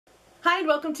Hi and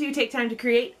welcome to Take Time to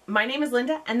Create. My name is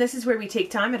Linda and this is where we take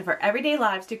time out of our everyday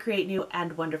lives to create new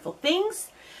and wonderful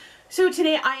things. So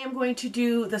today I am going to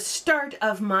do the start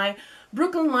of my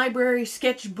Brooklyn Library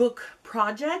sketchbook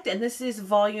project, and this is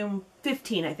volume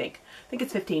 15, I think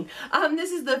it's 15.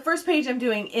 This is the first page I'm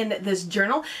doing in this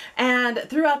journal, and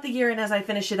throughout the year and as I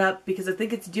finish it up, because I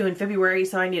think it's due in February,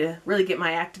 so I need to really get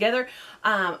my act together,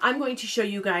 I'm going to show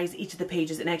you guys each of the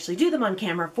pages and actually do them on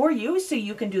camera for you so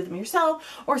you can do them yourself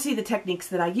or see the techniques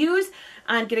that I use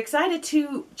and get excited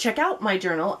to check out my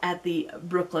journal at the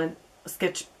Brooklyn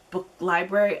Sketchbook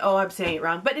Library. Oh, I'm saying it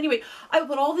wrong. But anyway, I will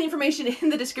put all the information in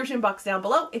the description box down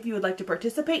below. If you would like to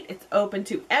participate, it's open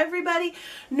to everybody,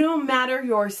 no matter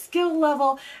your skill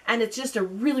level, and it's just a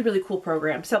really, really cool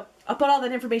program. So I'll put all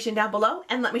that information down below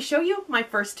and let me show you my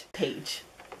first page.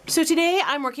 So today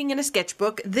I'm working in a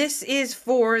sketchbook. This is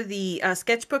for the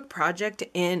sketchbook project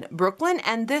in Brooklyn,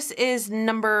 and this is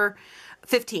number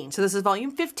 15. So this is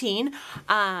volume 15.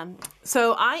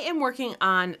 So I am working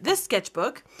on this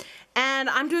sketchbook, and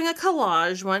I'm doing a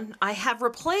collage one. I have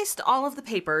replaced all of the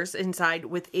papers inside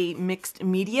with a mixed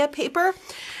media paper,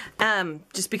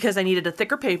 just because I needed a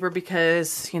thicker paper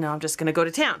because, you know, I'm just going to go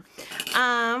to town.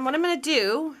 What I'm going to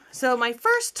do, so my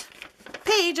first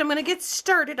page, I'm going to get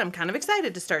started. I'm kind of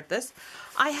excited to start this.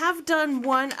 I have done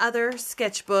one other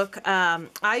sketchbook.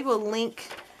 I will link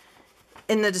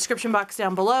in the description box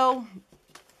down below.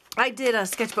 I did a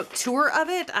sketchbook tour of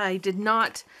it. I did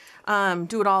not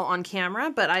do it all on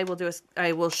camera, but I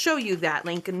will show you that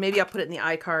link, and maybe I'll put it in the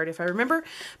iCard if I remember,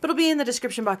 but it'll be in the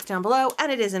description box down below,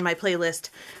 and it is in my playlist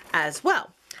as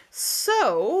well.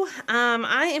 So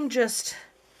I am just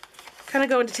kind of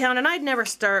going to town, and I'd never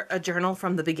start a journal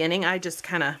from the beginning. I just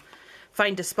kind of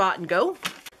find a spot and go,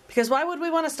 because why would we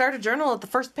want to start a journal at the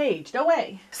first page? No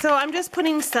way. So I'm just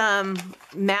putting some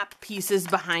map pieces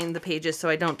behind the pages so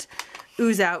I don't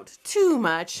ooze out too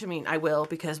much. I mean, I will,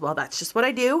 because, well, that's just what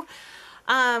I do.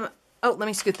 Oh, let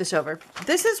me scoot this over.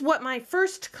 This is what my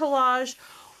first collage,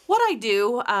 what I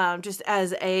do, just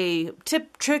as a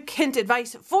tip, trick, hint,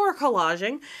 advice for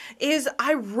collaging, is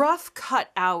I rough cut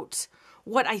out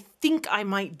what I think I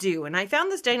might do. And I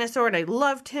found this dinosaur and I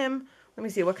loved him. Let me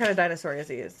see, what kind of dinosaur is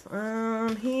he?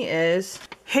 He is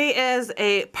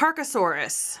a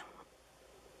Parkasaurus.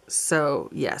 So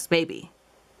yes, maybe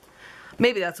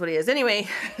that's what he is. Anyway,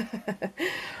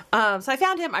 so I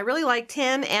found him. I really liked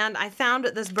him, and I found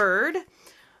this bird.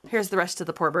 Here's the rest of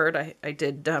the poor bird. I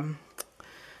did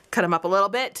cut him up a little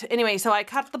bit. Anyway, so I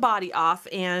cut the body off,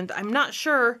 and I'm not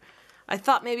sure. I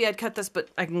thought maybe I'd cut this, but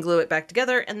I can glue it back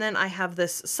together. And then I have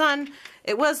this sun.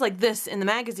 It was like this in the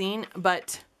magazine,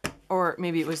 but, or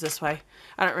maybe it was this way.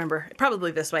 I don't remember.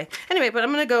 Probably this way. Anyway, but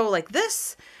I'm going to go like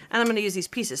this, and I'm going to use these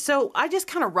pieces. So I just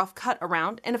kind of rough cut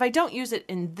around, and if I don't use it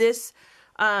in this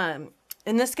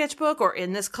sketchbook or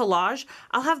in this collage,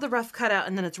 I'll have the rough cut out,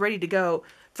 and then it's ready to go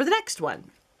for the next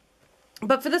one.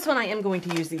 But for this one, I am going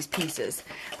to use these pieces,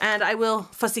 and I will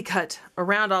fussy cut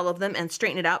around all of them and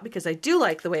straighten it out because I do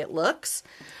like the way it looks.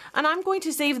 And I'm going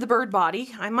to save the bird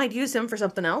body. I might use him for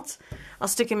something else. I'll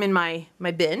stick him in my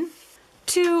bin.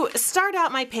 To start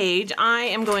out my page, I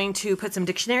am going to put some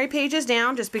dictionary pages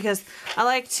down just because I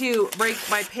like to break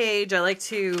my page. I like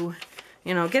to,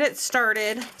 you know, get it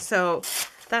started. So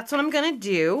that's what I'm going to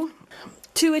do.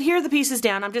 To adhere the pieces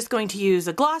down, I'm just going to use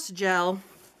a gloss gel.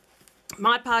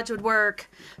 Mod Podge would work.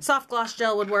 Soft gloss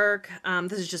gel would work.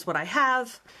 This is just what I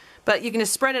have. But you can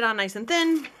just spread it on nice and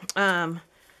thin. And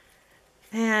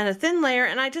a thin layer.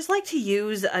 And I just like to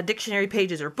use dictionary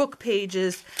pages or book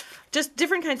pages. Just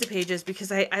different kinds of pages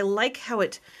because I like how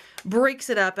it breaks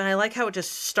it up, and I like how it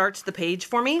just starts the page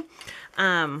for me.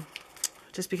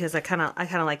 Just because I kind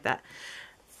of like that.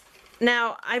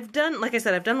 Now, like I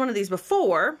said, I've done one of these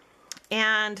before,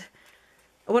 and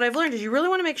what I've learned is you really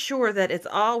want to make sure that it's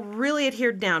all really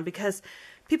adhered down, because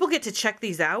people get to check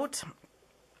these out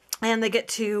and they get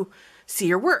to see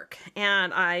your work,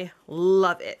 and I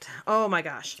love it. Oh my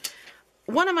gosh.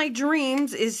 One of my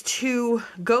dreams is to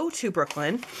go to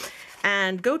Brooklyn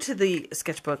and go to the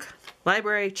sketchbook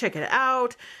library, check it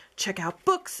out, check out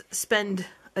books, spend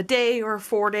a day or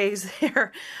 4 days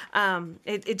there.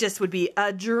 It just would be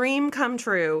a dream come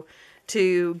true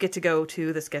to get to go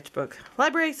to the sketchbook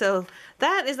library. So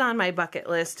that is on my bucket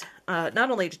list,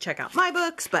 not only to check out my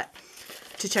books, but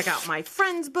to check out my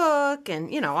friend's book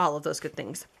and, you know, all of those good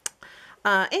things.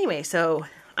 Anyway, so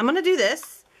I'm going to do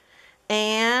this,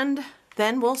 and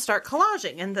then we'll start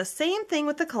collaging. And the same thing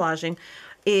with the collaging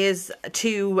is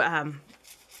to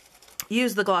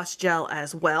use the gloss gel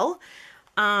as well.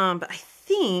 But I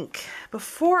think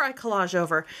before I collage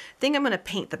over, I think I'm going to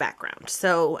paint the background.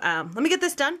 So let me get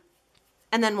this done,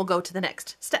 and then we'll go to the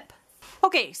next step.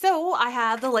 Okay, so I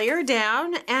have the layer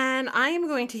down and I am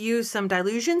going to use some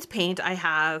Dilutions paint. I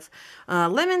have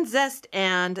lemon zest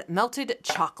and melted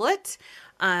chocolate.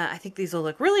 I think these will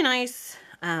look really nice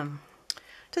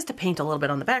just to paint a little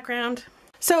bit on the background.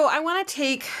 So I want to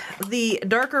take the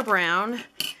darker brown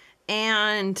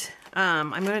and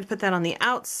I'm going to put that on the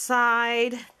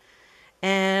outside,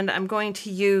 and I'm going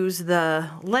to use the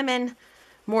lemon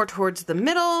more towards the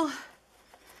middle.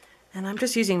 And I'm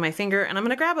just using my finger, and I'm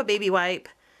going to grab a baby wipe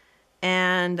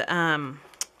and kind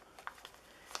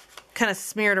of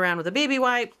smear it around with a baby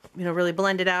wipe, you know, really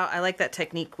blend it out. I like that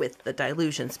technique with the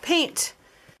Dilutions paint.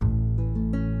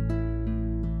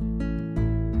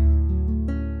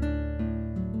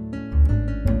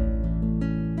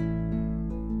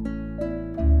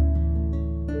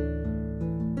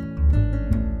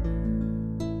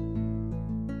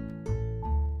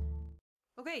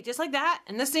 Okay, just like that,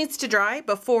 and this needs to dry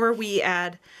before we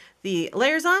add the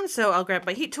layers on, so I'll grab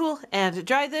my heat tool and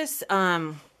dry this,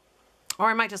 or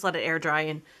I might just let it air dry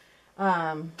and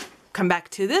come back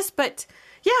to this, but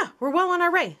yeah, we're well on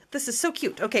our way. This is so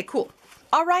cute. Okay, cool.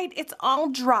 All right, it's all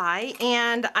dry,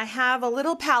 and I have a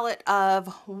little palette of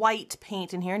white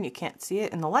paint in here, and you can't see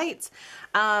it in the lights.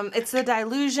 It's the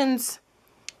Dilutions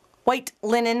white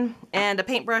linen and a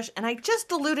paintbrush, and I just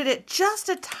diluted it just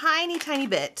a tiny, tiny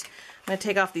bit. I'm going to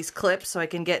take off these clips so I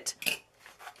can get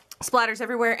splatters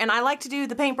everywhere. And I like to do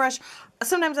the paintbrush.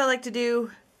 Sometimes I like to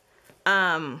do,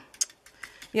 you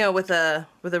know, with a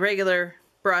regular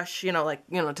brush, you know, like,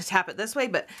 you know, to tap it this way.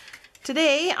 But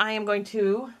today I am going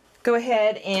to go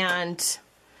ahead and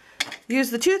use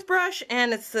the toothbrush,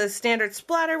 and it's the standard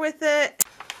splatter with it.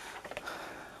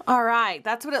 All right,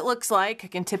 that's what it looks like. I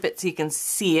can tip it so you can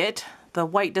see it. The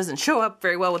white doesn't show up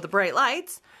very well with the bright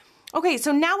lights. Okay,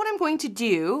 so now what I'm going to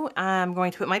do, I'm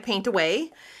going to put my paint away,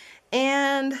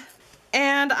 and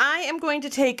I am going to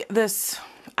take this,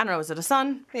 I don't know, is it a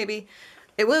sun? Maybe.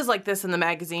 It was like this in the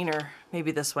magazine, or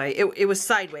maybe this way. It was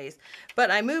sideways,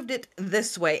 but I moved it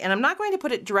this way, and I'm not going to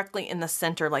put it directly in the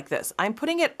center like this. I'm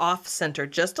putting it off center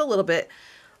just a little bit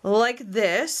like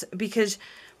this, because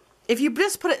if you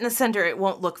just put it in the center, it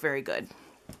won't look very good.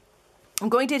 I'm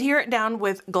going to adhere it down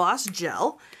with gloss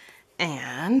gel,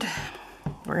 and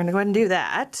we're going to go ahead and do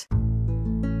that.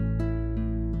 I'm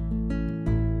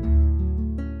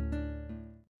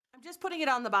just putting it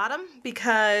on the bottom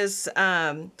because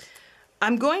I'm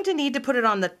going to need to put it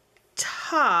on the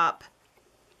top,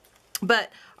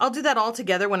 but I'll do that all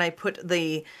together when I put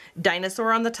the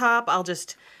dinosaur on the top. I'll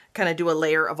just kind of do a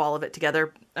layer of all of it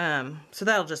together, so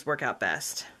that'll just work out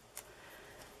best.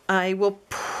 I will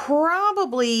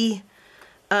probably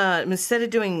instead of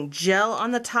doing gel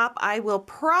on the top, I will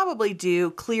probably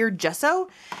do clear gesso,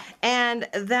 and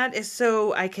that is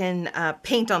so I can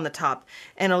paint on the top,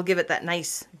 and it'll give it that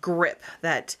nice grip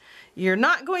that you're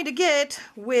not going to get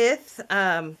with,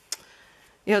 you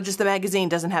know, just the magazine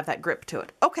doesn't have that grip to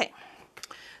it. Okay,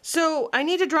 so I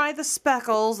need to dry the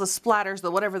speckles, the splatters,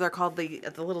 the whatever they're called, the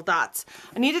little dots.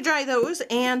 I need to dry those,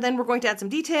 and then we're going to add some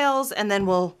details, and then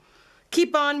we'll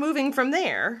keep on moving from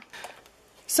there.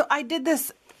 So I did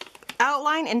this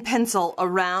outline in pencil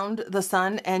around the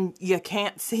sun, and you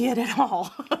can't see it at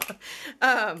all.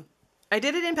 I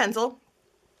did it in pencil,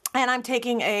 and I'm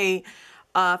taking a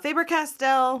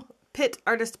Faber-Castell Pitt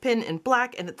Artist Pin in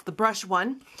black, and it's the brush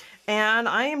one, and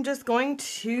I am just going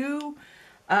to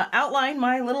outline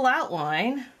my little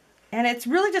outline, and it's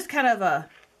really just kind of a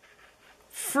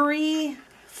free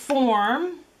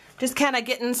form, just kind of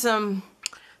getting some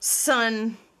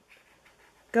sun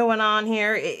going on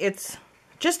here. It's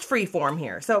just free form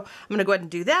here. So I'm going to go ahead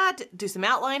and do that, do some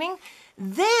outlining.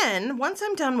 Then once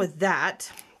I'm done with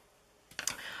that,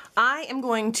 I am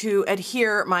going to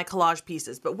adhere my collage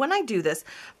pieces. But when I do this,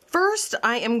 first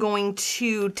I am going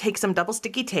to take some double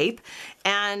sticky tape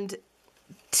and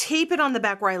tape it on the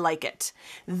back where I like it.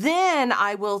 Then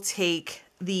I will take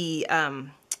the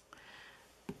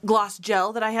gloss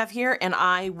gel that I have here, and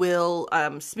I will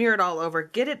smear it all over,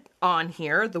 get it on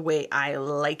here the way I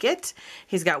like it.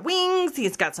 He's got wings,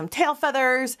 he's got some tail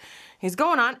feathers, he's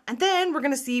going on, and then we're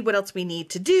gonna see what else we need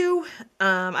to do.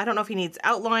 I don't know if he needs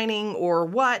outlining or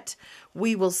what.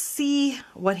 We will see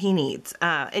what he needs.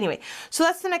 Anyway, so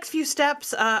that's the next few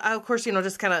steps. Of course, you know,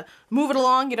 just kind of move it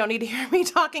along. You don't need to hear me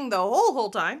talking the whole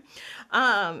time.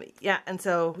 Yeah, and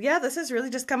so, yeah, this is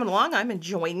really just coming along. I'm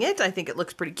enjoying it. I think it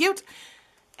looks pretty cute.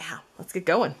 Yeah, let's get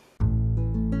going.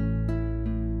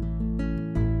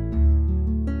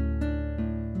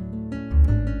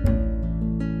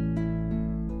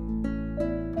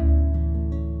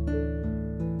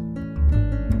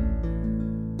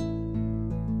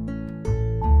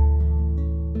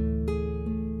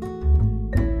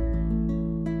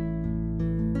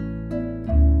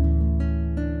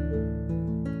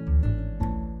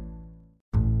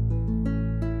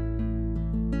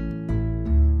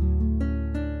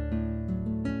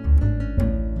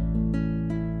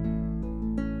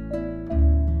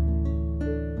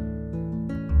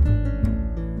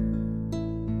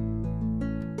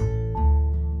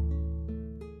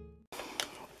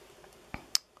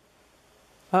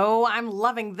 Oh, I'm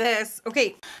loving this.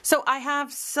 Okay, so I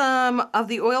have some of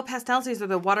the oil pastels. These are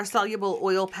the water-soluble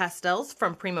oil pastels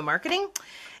from Prima Marketing.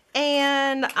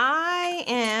 And I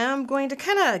am going to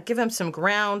kind of give them some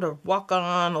ground or walk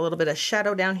on, a little bit of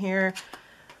shadow down here.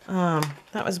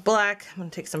 That was black. I'm going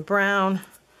to take some brown.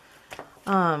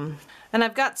 And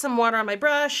I've got some water on my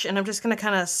brush, and I'm just going to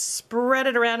kind of spread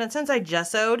it around. And since I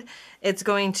gessoed, it's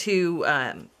going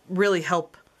to really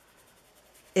help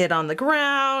it on the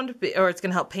ground, or it's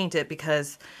going to help paint it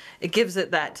because it gives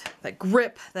it that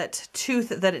grip, that tooth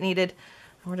that it needed.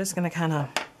 And we're just going to kind of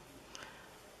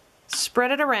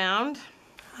spread it around.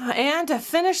 And to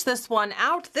finish this one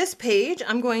out, this page,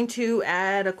 I'm going to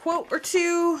add a quote or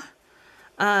two.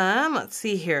 Let's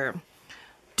see here.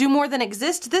 Do more than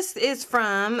exist. This is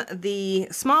from the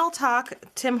Small Talk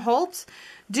Tim Holtz.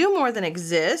 Do more than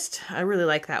exist. I really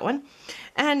like that one.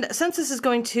 And since this is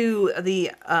going to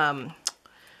the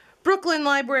Brooklyn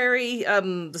Library,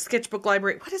 the Sketchbook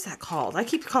Library, what is that called? I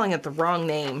keep calling it the wrong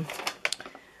name.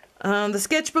 The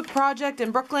Sketchbook Project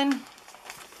in Brooklyn.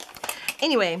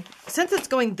 Anyway, since it's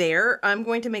going there, I'm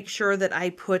going to make sure that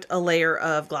I put a layer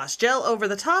of gloss gel over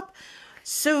the top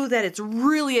so that it's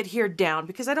really adhered down,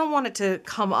 because I don't want it to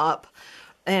come up.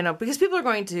 And because people are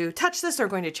going to touch this, they're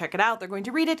going to check it out, they're going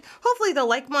to read it. Hopefully they'll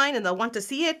like mine and they'll want to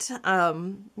see it.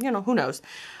 You know, who knows.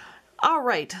 All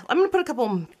right, I'm going to put a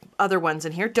couple other ones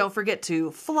in here. Don't forget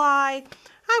to fly.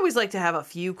 I always like to have a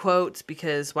few quotes,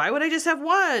 because why would I just have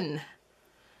one?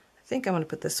 I think I'm going to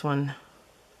put this one.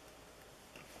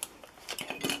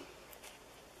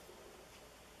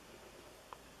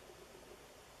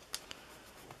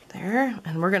 There,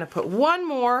 and we're going to put one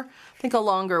more, I think a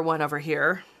longer one over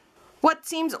here. What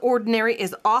seems ordinary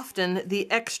is often the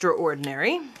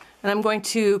extraordinary. And I'm going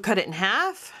to cut it in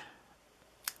half.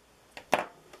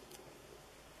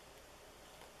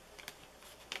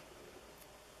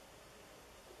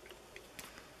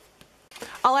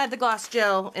 I'll add the gloss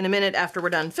gel in a minute after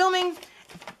we're done filming,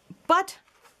 but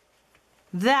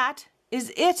that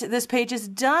is it. This page is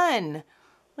done.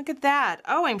 Look at that.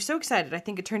 Oh, I'm so excited. I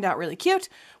think it turned out really cute.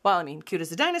 Well, I mean, cute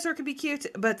as a dinosaur could be cute,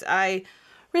 but I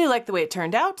really like the way it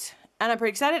turned out, and I'm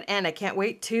pretty excited, and I can't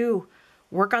wait to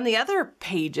work on the other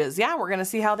pages. Yeah, we're gonna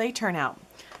see how they turn out.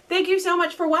 Thank you so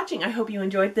much for watching. I hope you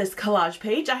enjoyed this collage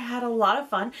page. I had a lot of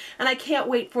fun, and I can't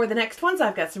wait for the next ones.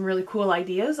 I've got some really cool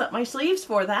ideas up my sleeves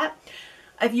for that.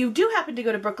 If you do happen to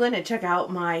go to Brooklyn and check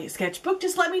out my sketchbook,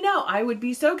 just let me know. I would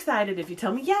be so excited if you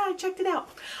tell me, yeah, I checked it out.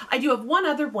 I do have one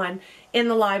other one in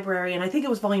the library, and I think it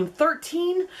was volume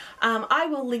 13. I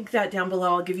will link that down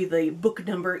below. I'll give you the book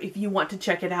number if you want to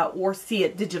check it out or see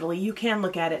it digitally. You can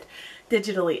look at it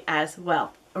digitally as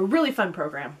well. A really fun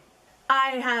program.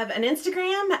 I have an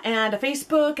Instagram and a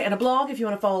Facebook and a blog if you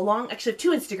want to follow along. Actually, I have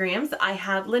two Instagrams. I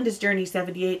have Linda's Journey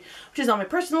 78, which is all my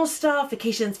personal stuff,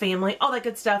 vacations, family, all that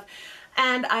good stuff.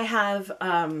 And I have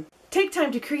Take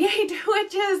Time to Create,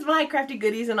 which is my crafty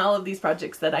goodies and all of these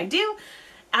projects that I do.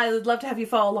 I would love to have you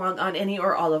follow along on any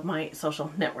or all of my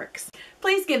social networks.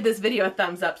 Please give this video a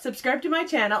thumbs up, subscribe to my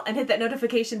channel, and hit that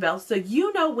notification bell so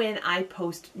you know when I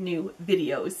post new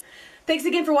videos. Thanks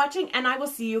again for watching, and I will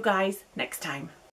see you guys next time.